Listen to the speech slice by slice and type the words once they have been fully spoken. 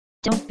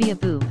Don't be a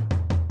boob.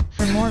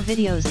 For more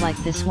videos like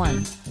this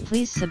one,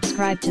 please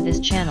subscribe to this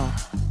channel.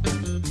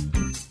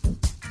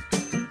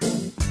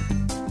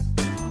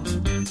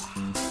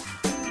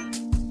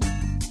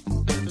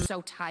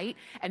 So tight,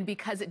 and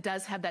because it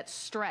does have that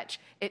stretch,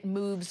 it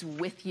moves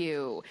with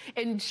you.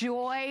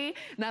 Enjoy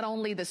not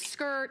only the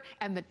skirt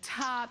and the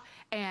top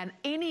and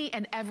any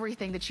and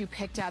everything that you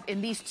picked up in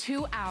these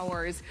 2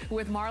 hours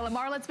with Marla.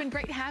 Marla, it's been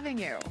great having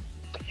you.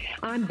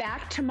 I'm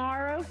back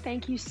tomorrow.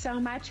 Thank you so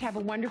much. Have a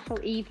wonderful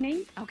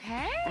evening.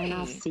 Okay. And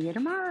I'll see you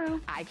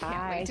tomorrow. I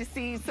can't wait to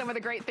see some of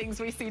the great things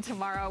we see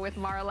tomorrow with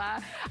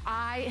Marla.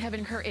 I have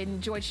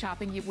enjoyed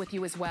shopping with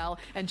you as well.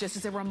 And just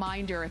as a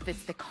reminder, if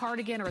it's the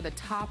cardigan or the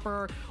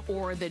topper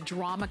or the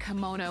drama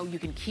kimono, you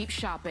can keep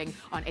shopping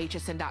on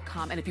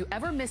hsn.com. And if you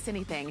ever miss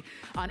anything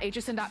on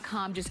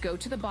hsn.com, just go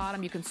to the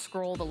bottom. You can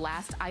scroll the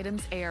last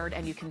items aired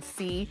and you can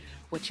see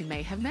what you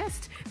may have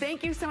missed.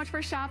 Thank you so much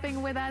for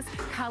shopping with us.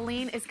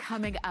 Colleen is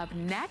coming up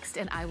next,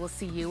 and I will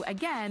see you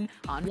again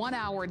on 1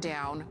 hour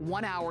down,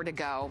 1 hour to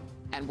go,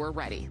 and we're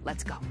ready.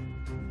 Let's go.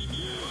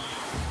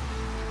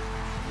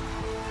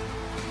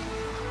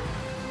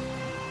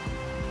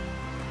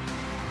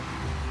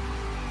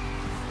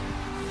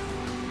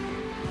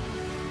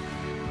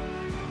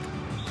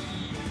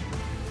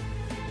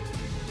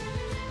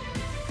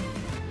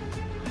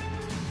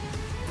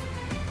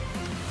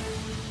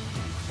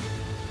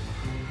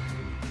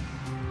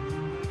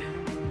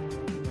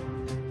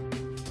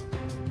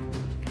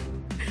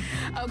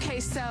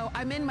 Okay, so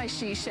I'm in my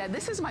she shed.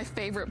 This is my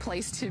favorite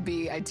place to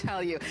be, I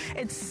tell you.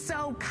 It's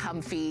so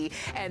comfy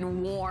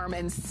and warm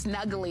and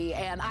snuggly,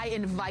 and I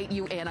invite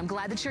you in. I'm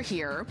glad that you're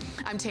here.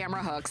 I'm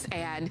Tamara Hooks,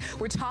 and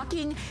we're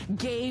talking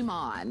Game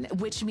On,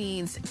 which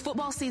means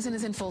football season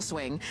is in full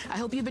swing. I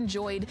hope you've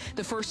enjoyed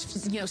the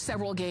first,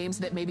 several games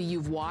that maybe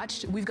you've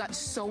watched. We've got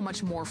so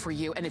much more for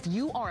you, and if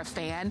you are a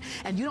fan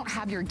and you don't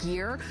have your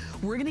gear,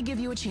 we're gonna give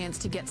you a chance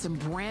to get some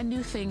brand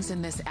new things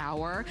in this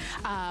hour.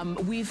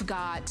 We've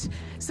got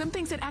some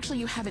things that actually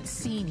you haven't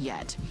seen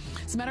yet.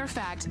 As a matter of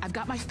fact, I've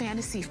got my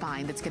fantasy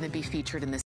find that's going to be featured in this